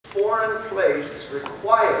foreign place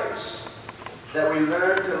requires that we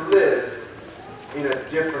learn to live in a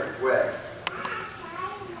different way.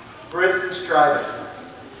 For instance, driving.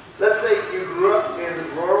 Let's say you grew up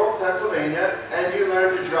in rural Pennsylvania and you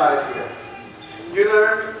learned to drive here. You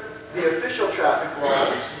learned the official traffic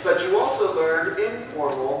laws, but you also learned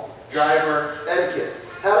informal driver etiquette.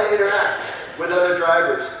 How to interact with other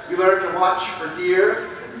drivers. You learned to watch for deer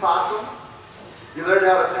and possum. You learned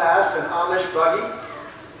how to pass an Amish buggy.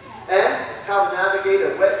 And how to navigate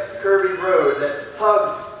a wet, curvy road that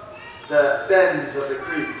hugged the bends of the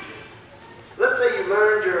creek. Let's say you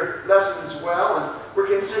learned your lessons well and were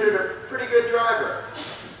considered a pretty good driver.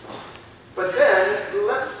 But then,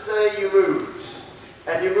 let's say you moved.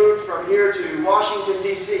 And you moved from here to Washington,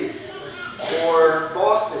 D.C., or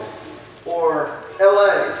Boston, or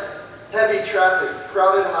L.A. Heavy traffic,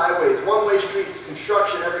 crowded highways, one-way streets,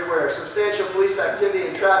 construction everywhere, substantial police activity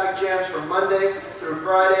and traffic jams from Monday through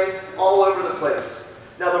Friday, all over the place.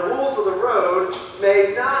 Now the rules of the road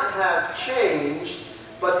may not have changed,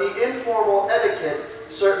 but the informal etiquette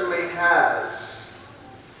certainly has.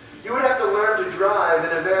 You would have to learn to drive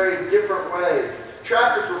in a very different way.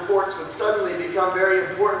 Traffic reports would suddenly become very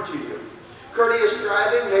important to you. Courteous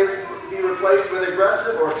driving may be replaced with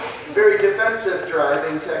aggressive or very defensive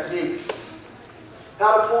driving techniques.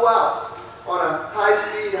 How to pull out on a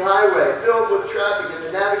high-speed highway filled with traffic and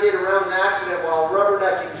to navigate around an accident while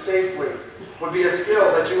rubbernecking safely would be a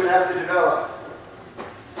skill that you would have to develop.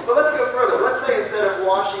 But let's go further. Let's say instead of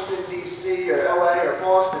Washington, D.C. or L.A. or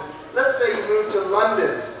Boston, let's say you move to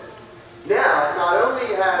London. Now, not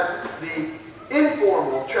only has the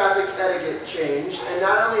informal traffic etiquette changed, and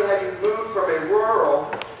not only have you moved from a rural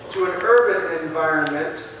to an urban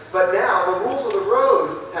environment, but now the rules of the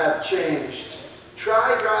road have changed.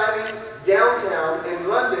 Try driving downtown in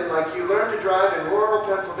London like you learned to drive in rural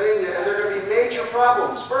Pennsylvania, and there are going to be major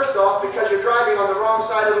problems. First off, because you're driving on the wrong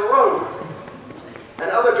side of the road,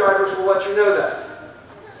 and other drivers will let you know that.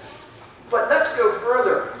 But let's go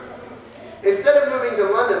further. Instead of moving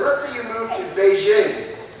to London, let's say you move to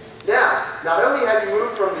Beijing. Now, not only have you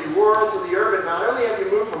moved from the rural to the urban, not only have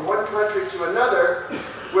you moved from one country to another,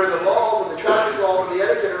 where the laws and the traffic laws and the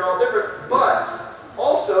etiquette are all different, but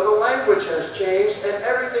also the language has changed and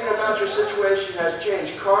everything about your situation has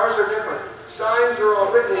changed. Cars are different. Signs are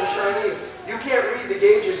all written in Chinese. You can't read the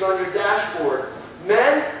gauges on your dashboard.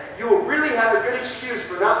 Men, you will really have a good excuse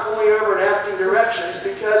for not pulling over and asking directions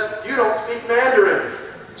because you don't speak Mandarin.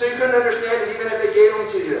 So you couldn't understand it even if they gave them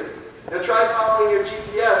to you. Now try following your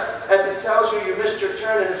GPS as it tells you you missed your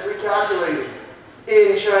turn and it's recalculating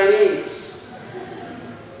in Chinese.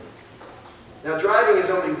 Now driving is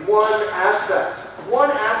only one aspect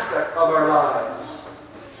of our lives.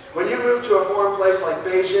 When you move to a foreign place like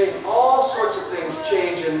Beijing, all sorts of things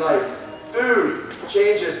change in life. Food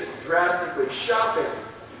changes drastically. Shopping,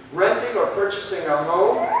 renting or purchasing a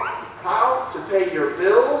home, how to pay your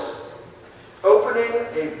bills, opening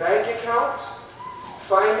a bank account,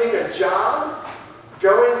 finding a job,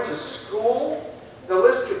 going to school. The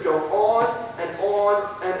list could go on and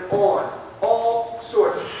on and on. All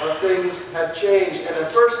sorts of things have changed, and the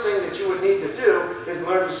first thing that you would need to do is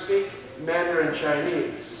learn to speak Mandarin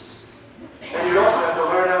Chinese. And you'd also have to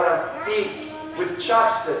learn how to eat with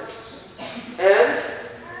chopsticks. And,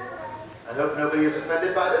 I hope nobody is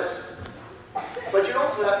offended by this, but you'd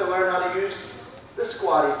also have to learn how to use the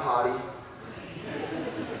squatty potty.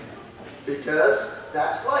 Because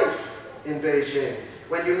that's life in Beijing.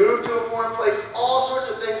 When you move to a foreign place, all sorts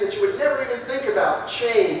of things that you would never even think about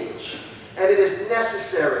change. And it is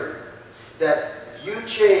necessary that you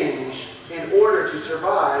change in order to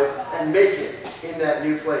survive and make it in that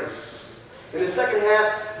new place. In the second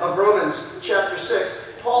half of Romans chapter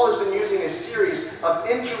 6, Paul has been using a series of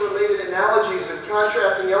interrelated analogies with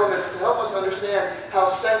contrasting elements to help us understand how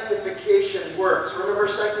sanctification works. Remember,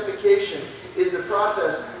 sanctification is the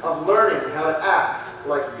process of learning how to act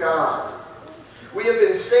like God. We have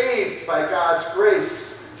been saved by God's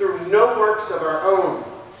grace through no works of our own.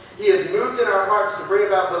 He has moved in our hearts to bring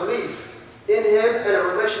about belief in Him and a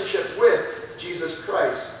relationship with Jesus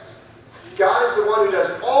Christ. God is the one who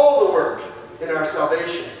does all the work in our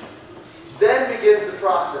salvation. Then begins the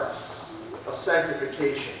process of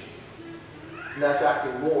sanctification. And that's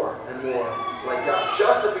acting more and more like God.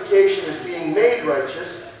 Justification is being made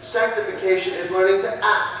righteous. Sanctification is learning to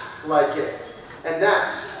act like it. And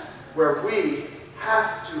that's where we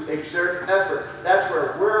have to exert effort. That's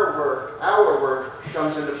where our work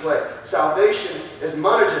comes into play. Salvation is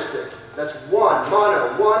monergistic. That's one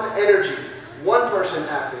energy, one person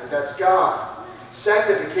acting. That's God.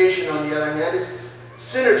 Sanctification, on the other hand, is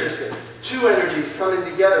synergistic. Two energies coming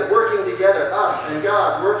together, working together, us and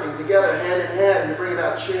God working together hand in hand to bring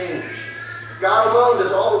about change. God alone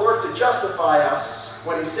does all the work to justify us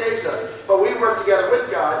when He saves us, but we work together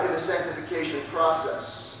with God in the sanctification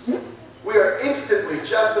process. We are instantly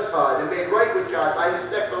justified and made right with God by His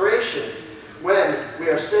declaration when we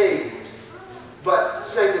are saved. But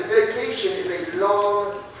sanctification is a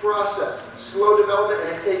long process, slow development,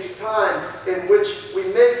 and it takes time in which we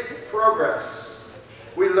make progress.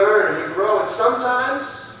 We learn and we grow, and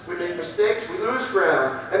sometimes we make mistakes, we lose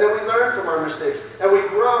ground, and then we learn from our mistakes, and we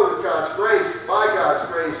grow with God's grace, by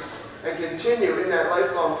God's grace, and continue in that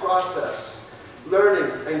lifelong process,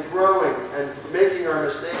 learning and growing and making our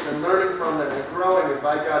mistakes and learning from them and growing, and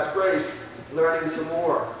by God's grace, learning some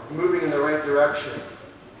more, moving in the right direction.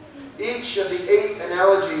 Each of the 8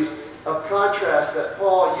 analogies of contrast that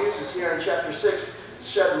Paul uses here in chapter 6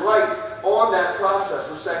 shed light on that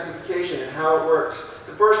process of sanctification and how it works.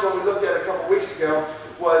 The first one we looked at a couple weeks ago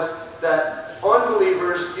was that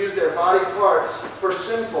unbelievers use their body parts for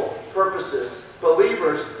sinful purposes.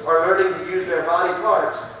 Believers are learning to use their body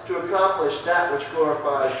parts to accomplish that which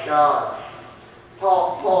glorifies God.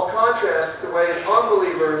 Paul contrasts the way an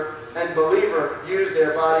unbeliever and believer use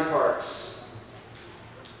their body parts.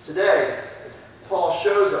 Today, Paul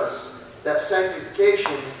shows us that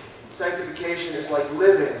sanctification is like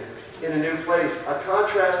living in a new place, a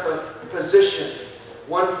contrast of position,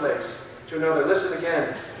 one place to another. Listen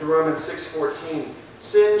again to Romans 6:14.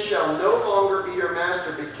 Sin shall no longer be your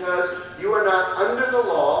master because you are not under the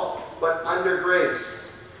law, but under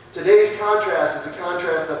grace. Today's contrast is a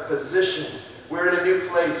contrast of position. We're in a new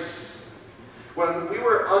place. When we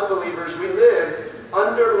were unbelievers, we lived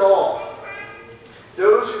under law.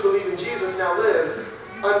 Those who believe in Jesus now live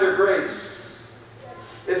under grace.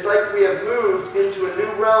 It's like we have moved into a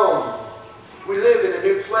new realm. We live in a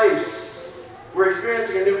new place. We're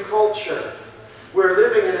experiencing a new culture. We're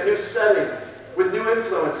living in a new setting with new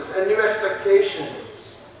influences and new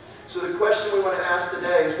expectations. So the question we want to ask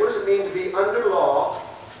today is, what does it mean to be under law,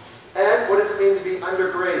 and what does it mean to be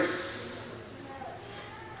under grace?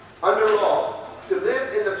 Under law. To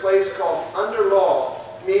live in the place called under law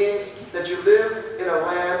means that you live in a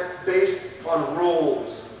land based on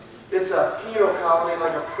rules. It's a penal colony,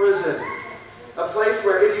 like a prison. A place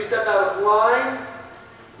where if you step out of line,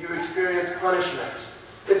 you experience punishment.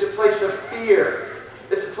 It's a place of fear.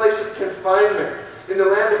 It's a place of confinement. In the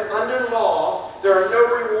land of under law, there are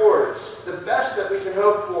no rewards. The best that we can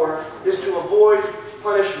hope for is to avoid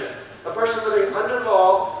punishment. A person living under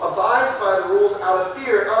law abides by the rules out of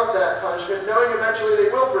fear of that punishment, knowing eventually they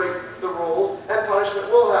will break the rules and punishment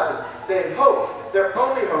will happen. They hope, their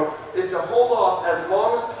only hope, is to hold off as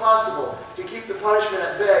long as possible, to keep the punishment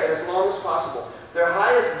at bay as long as possible. Their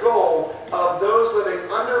highest goal of those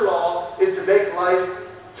living under law is to make life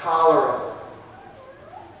tolerable.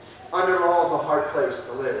 Under law is a hard place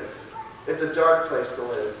to live. It's a dark place to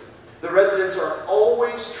live. The residents are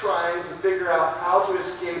always trying to figure out how to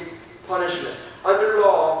escape punishment. Under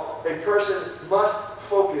law, a person must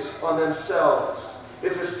focus on themselves.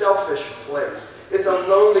 It's a selfish place. It's a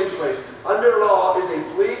lonely place. Under law is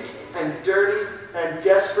a bleak and dirty and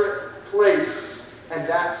desperate place. And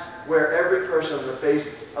that's where every person on the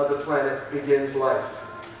face of the planet begins life.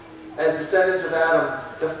 As descendants of Adam,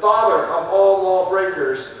 the father of all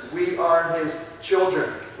lawbreakers, we are his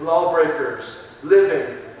children, lawbreakers,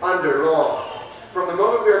 living under law. From the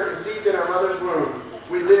moment we are conceived in our mother's womb,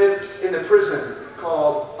 we live in the prison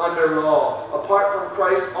called under law. Apart from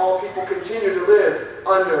Christ, all people continue to live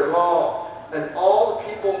under law. And all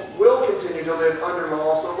people will continue to live under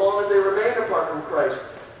law so long as they remain apart from Christ,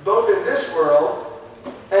 both in this world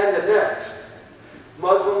and the next.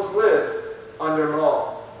 Muslims live under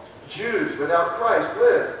law. Jews without Christ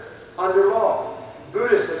live under law.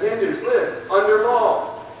 Buddhists and Hindus live under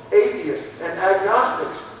law. Atheists and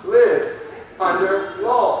agnostics live under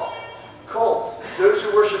law. Cults, those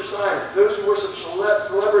who worship science, those who worship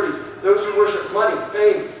celebrities, those who worship money,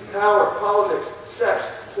 fame, power, politics,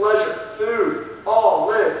 sex, pleasure, food, all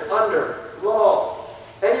live under law.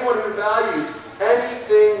 Anyone who values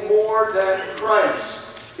anything more than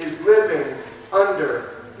Christ is living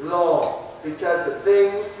under law, because the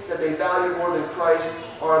things that they value more than Christ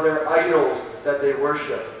are their idols that they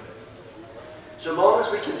worship. So long as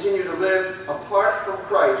we continue to live apart from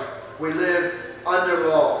Christ, we live under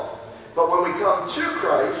law. But when we come to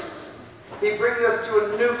Christ, He brings us to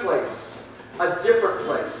a new place, a different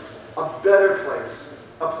place, a better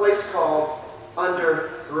place, a place called under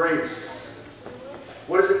grace.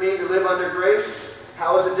 What does it mean to live under grace?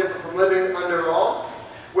 How is it different from living under law?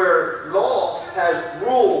 Where law has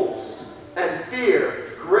rules and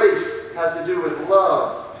fear, grace has to do with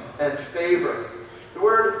love and favor. The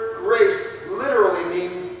word grace literally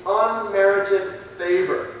means unmerited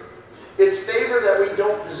favor. It's favor that we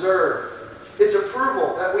don't deserve. It's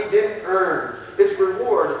approval that we didn't earn. It's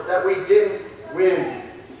reward that we didn't win.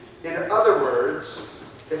 In other words,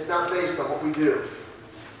 it's not based on what we do.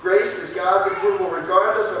 Grace is God's approval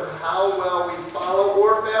regardless of how well we follow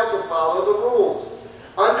or fail to follow the rules.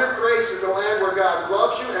 Under grace is a land where God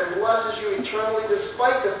loves you and blesses you eternally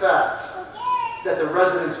despite the fact that the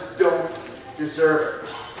residents don't deserve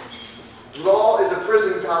it. Law is a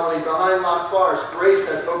prison colony behind locked bars. Grace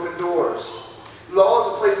has open doors. Law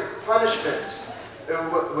is a place of punishment,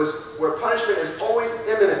 where punishment is always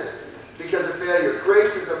imminent because of failure.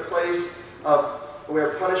 Grace is a place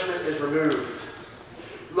where punishment is removed.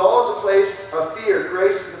 Law is a place of fear.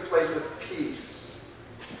 Grace is a place of peace.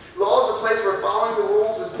 Law is a place where following the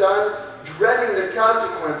rules is done, dreading the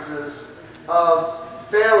consequences of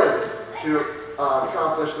failing to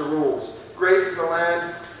accomplish the rules. Grace is a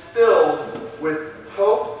land filled with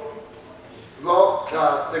hope.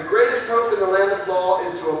 The greatest hope in the land of law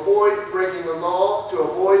is to avoid breaking the law, to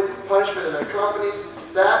avoid punishment that accompanies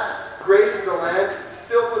that. Grace is a land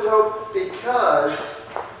filled with hope because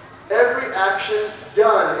every action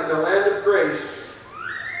done in the land of grace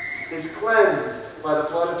is cleansed by the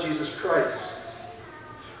blood of Jesus Christ.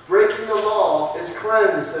 Breaking the law is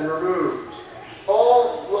cleansed and removed.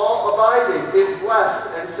 All law abiding is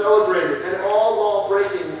blessed and celebrated, and all law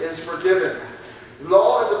breaking is forgiven.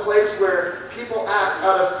 Law is a place where people act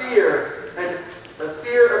out of fear, and the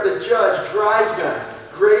fear of the judge drives them.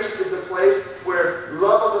 Grace is a place where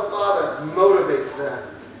love of the Father motivates them.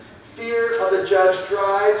 Fear of the judge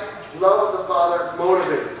drives, love of the Father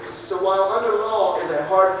motivates. So while under law is a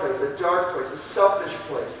hard place, a dark place, a selfish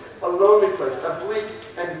place, a lonely place, a bleak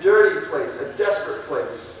and dirty place, a desperate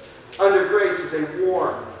place, under grace is a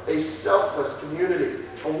warm, a selfless community,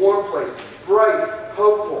 a warm place, bright,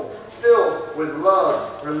 hopeful, filled with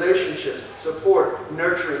love, relationships, support,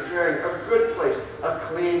 nurturing, caring, a good place, a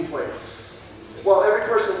clean place. While every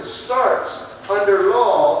person starts under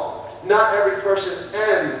law, not every person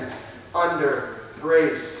ends under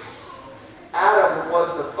grace. Adam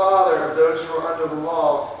was the father of those who are under the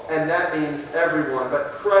law, and that means everyone.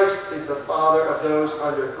 But Christ is the father of those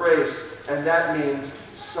under grace, and that means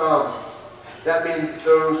some. That means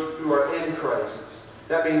those who are in Christ.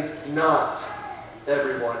 That means not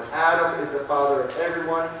everyone. Adam is the father of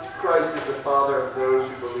everyone. Christ is the father of those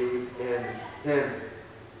who believe in him.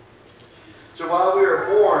 So while we are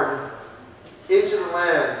born into the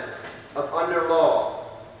land of under law,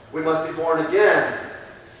 we must be born again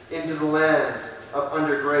into the land of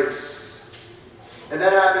under grace. And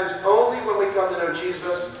that happens only when we come to know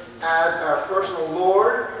Jesus as our personal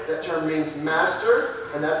Lord. That term means master,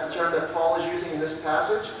 and that's the term that Paul is using in this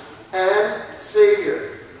passage, and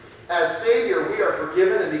Savior. As Savior, we are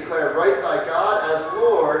forgiven and declared right by God. As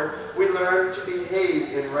Lord, we learn to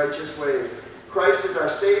behave in righteous ways. Christ is our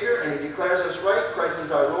Savior, and he declares us right. Christ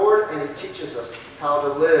is our Lord, and he teaches us how to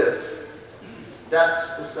live.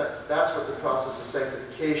 That's what the process of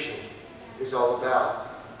sanctification is all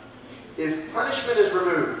about. If punishment is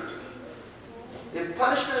removed,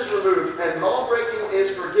 and law-breaking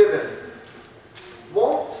is forgiven,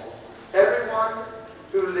 won't everyone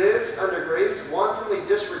who lives under grace wantonly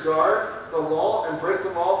disregard the law and break the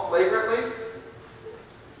law flagrantly?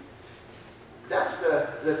 That's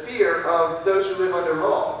the fear of those who live under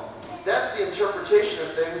law. That's the interpretation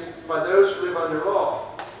of things by those who live under law.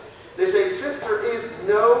 They say, since there is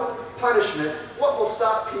no punishment, what will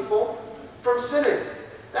stop people from sinning?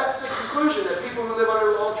 That's the conclusion that people who live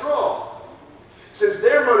under law draw. Since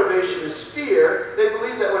their motivation is fear, they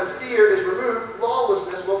believe that when fear is removed,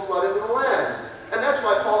 lawlessness will flood into the land. And that's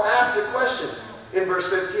why Paul asks the question in verse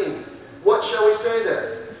 15. What shall we say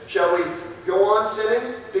then? Shall we go on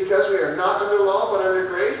sinning because we are not under law but under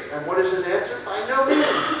grace? And what is his answer? By no means.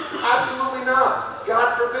 Absolutely not.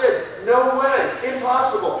 God forbid. No way.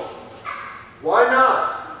 Impossible. Why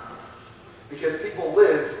not? Because people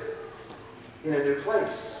live in a new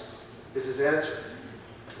place, is his answer.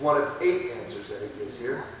 One of 8 answers that he gives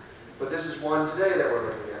here. But this is one today that we're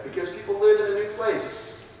looking at. Because people live in a new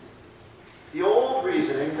place. The old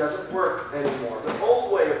reasoning doesn't work anymore. The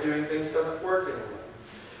old way of doing things doesn't work anymore.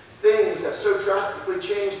 Things have so drastically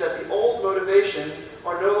changed that the old motivations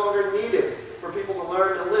are no longer needed for people to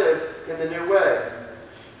learn to live in the new way.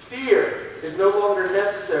 Fear is no longer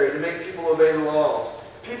necessary to make people obey the laws.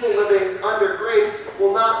 People living under grace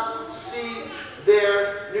will not see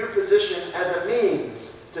their new position as a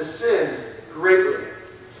means to sin greatly.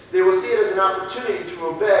 They will see it as an opportunity to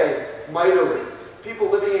obey mightily. People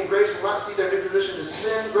living in grace will not see their new position to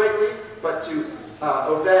sin greatly, but to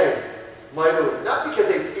obey mightily. Not because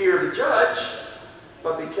they fear the judge,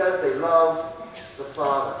 but because they love the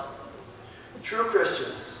Father. True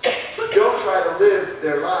Christians don't try to live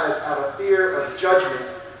their lives out of fear of judgment,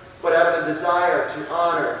 but out of a desire to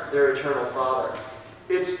honor their eternal Father.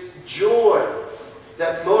 It's joy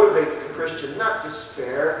that motivates the Christian, not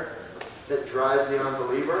despair that drives the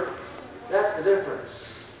unbeliever. That's the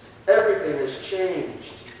difference. Everything has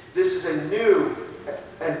changed. This is a new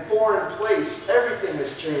and foreign place. Everything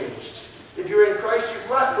has changed. If you're in Christ, you've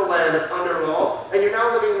left the land of under law, and you're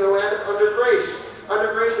now living in the land of under grace.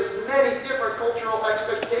 Under grace has many different cultural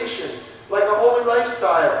expectations, like a holy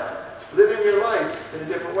lifestyle, living your life in a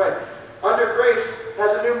different way. Under grace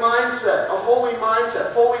has a new mindset, a holy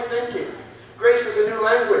mindset, holy thinking. Grace is a new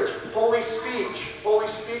language, holy speech, holy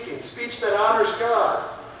speaking, speech that honors God.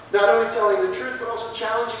 Not only telling the truth, but also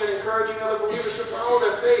challenging and encouraging other believers to follow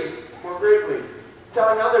their faith more greatly.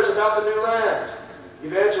 Telling others about the new land.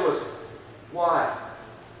 Evangelism. Why?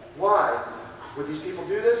 Why would these people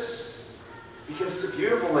do this? Because it's a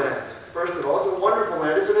beautiful land. First of all, it's a wonderful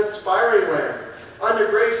land. It's an inspiring land. Under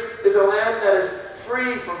grace is a land that is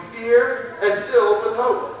free from fear and filled with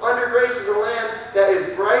hope. Under grace is a land that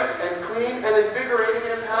is bright and clean and invigorating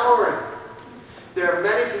and empowering. There are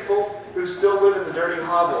many people who still live in the dirty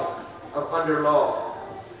hovel of under law,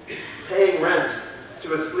 paying rent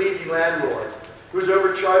to a sleazy landlord who's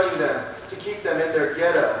overcharging them to keep them in their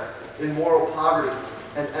ghetto, in moral poverty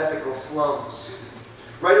and ethical slums.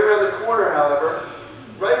 Right around the corner, however,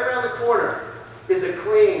 right around the corner is a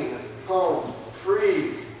clean home,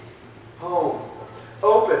 free home,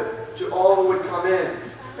 open to all who would come in,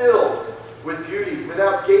 filled with beauty,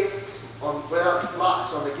 without gates, without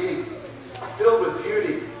locks on the gate, filled with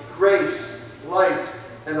beauty, grace, light,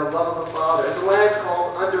 and the love of the Father. It's a land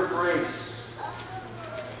called under grace.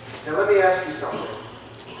 Now let me ask you something.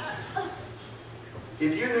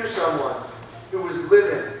 If you knew someone who was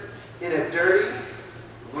living in a dirty,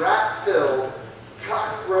 rat-filled,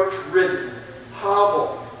 cockroach-ridden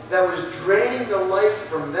hovel that was draining the life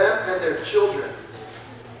from them and their children,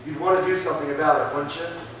 you'd want to do something about it, wouldn't you?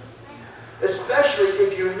 Especially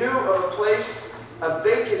if you knew of a place, a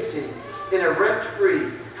vacancy, in a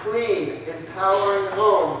rent-free, clean, empowering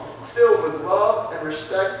home filled with love and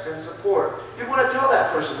respect and support. You'd want to tell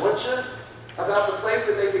that person, wouldn't you, about the place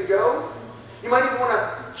that they could go? You might even want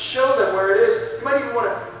to show them where it is. You might even want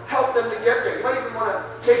to help them to get there. You might even want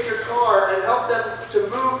to take your car and help them to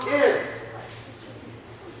move in.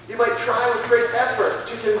 You might try with great effort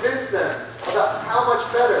to convince them about how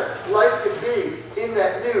much better life could be in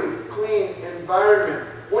that new, clean environment.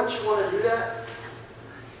 Wouldn't you want to do that?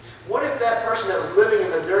 What if that person that was living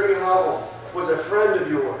in the dirty hovel was a friend of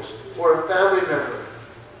yours or a family member?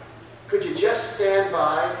 Could you just stand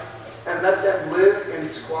by and let them live in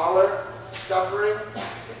squalor, suffering?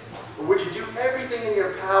 Or would you do everything in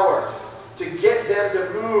your power to get them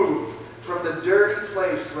to move from the dirty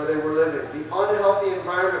place where they were living, the unhealthy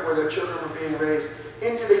environment where their children were being raised,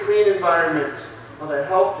 into the clean environment of a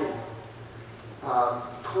healthy,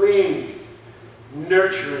 clean,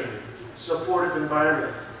 nurturing, supportive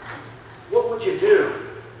environment? What would you do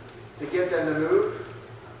to get them to move?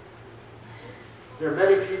 There are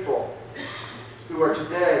many people who are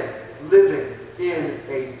today living in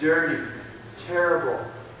a dirty, terrible,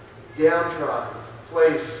 downtrodden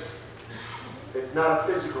place. It's not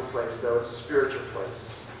a physical place, though. It's a spiritual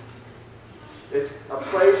place. It's a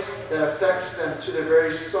place that affects them to their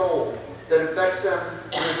very soul, that affects them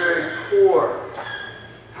to their very core.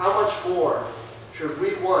 How much more should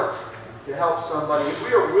we want to help somebody? If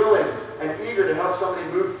we are willing and eager to help somebody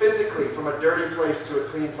move physically from a dirty place to a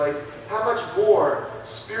clean place, how much more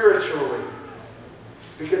spiritually?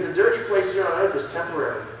 Because a dirty place here on earth is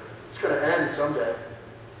temporary. It's going to end someday.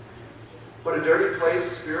 But a dirty place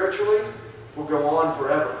spiritually will go on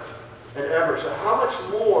forever and ever. So how much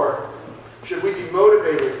more should we be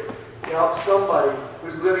motivated to help somebody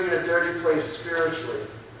who's living in a dirty place spiritually,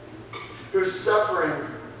 whose suffering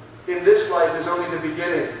in this life is only the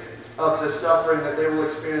beginning of the suffering that they will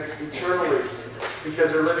experience eternally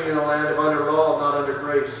because they're living in a land of under law, not under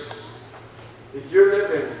grace? If you're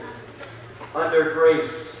living under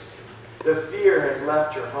grace, the fear has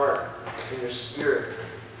left your heart and your spirit,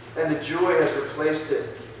 and the joy has replaced it.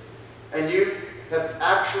 And you have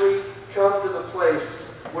actually come to the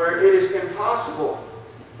place where it is impossible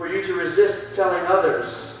for you to resist telling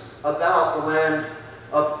others about the land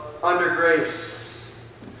of under grace.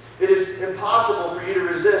 It is impossible for you to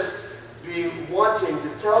resist wanting to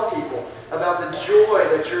tell people about the joy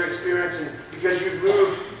that you're experiencing because you've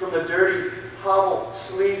moved from the dirty, hovel,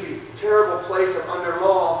 sleazy, terrible place of under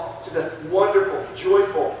law to the wonderful,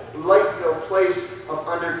 joyful, light-filled place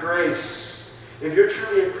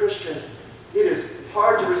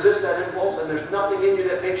resist that impulse, and there's nothing in you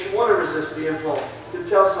that makes you want to resist the impulse to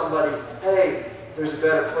tell somebody, hey, there's a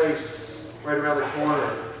better place right around the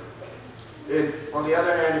corner. And on the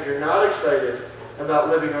other hand, if you're not excited about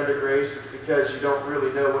living under grace, it's because you don't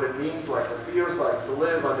really know what it means like, or feels like to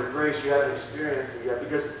live under grace. You haven't experienced it yet.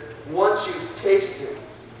 Because once you've tasted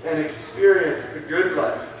and experienced the good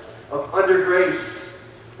life of under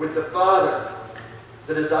grace with the Father,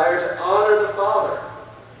 the desire to honor the Father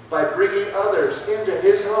by bringing others into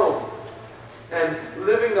His home and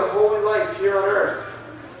living the holy life here on earth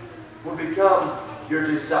will become your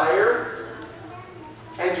desire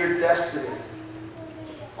and your destiny.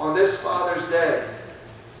 On this Father's Day,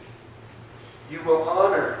 you will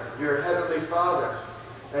honor your Heavenly Father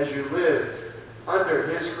as you live under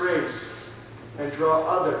His grace and draw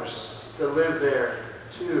others to live there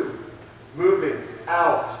too. Moving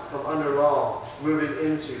out from under law, moving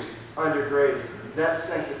into under grace. That's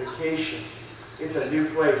sanctification. It's a new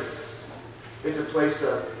place. It's a place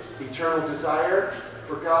of eternal desire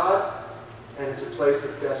for God, and it's a place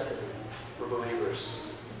of destiny for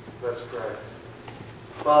believers. Let's pray.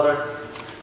 Father,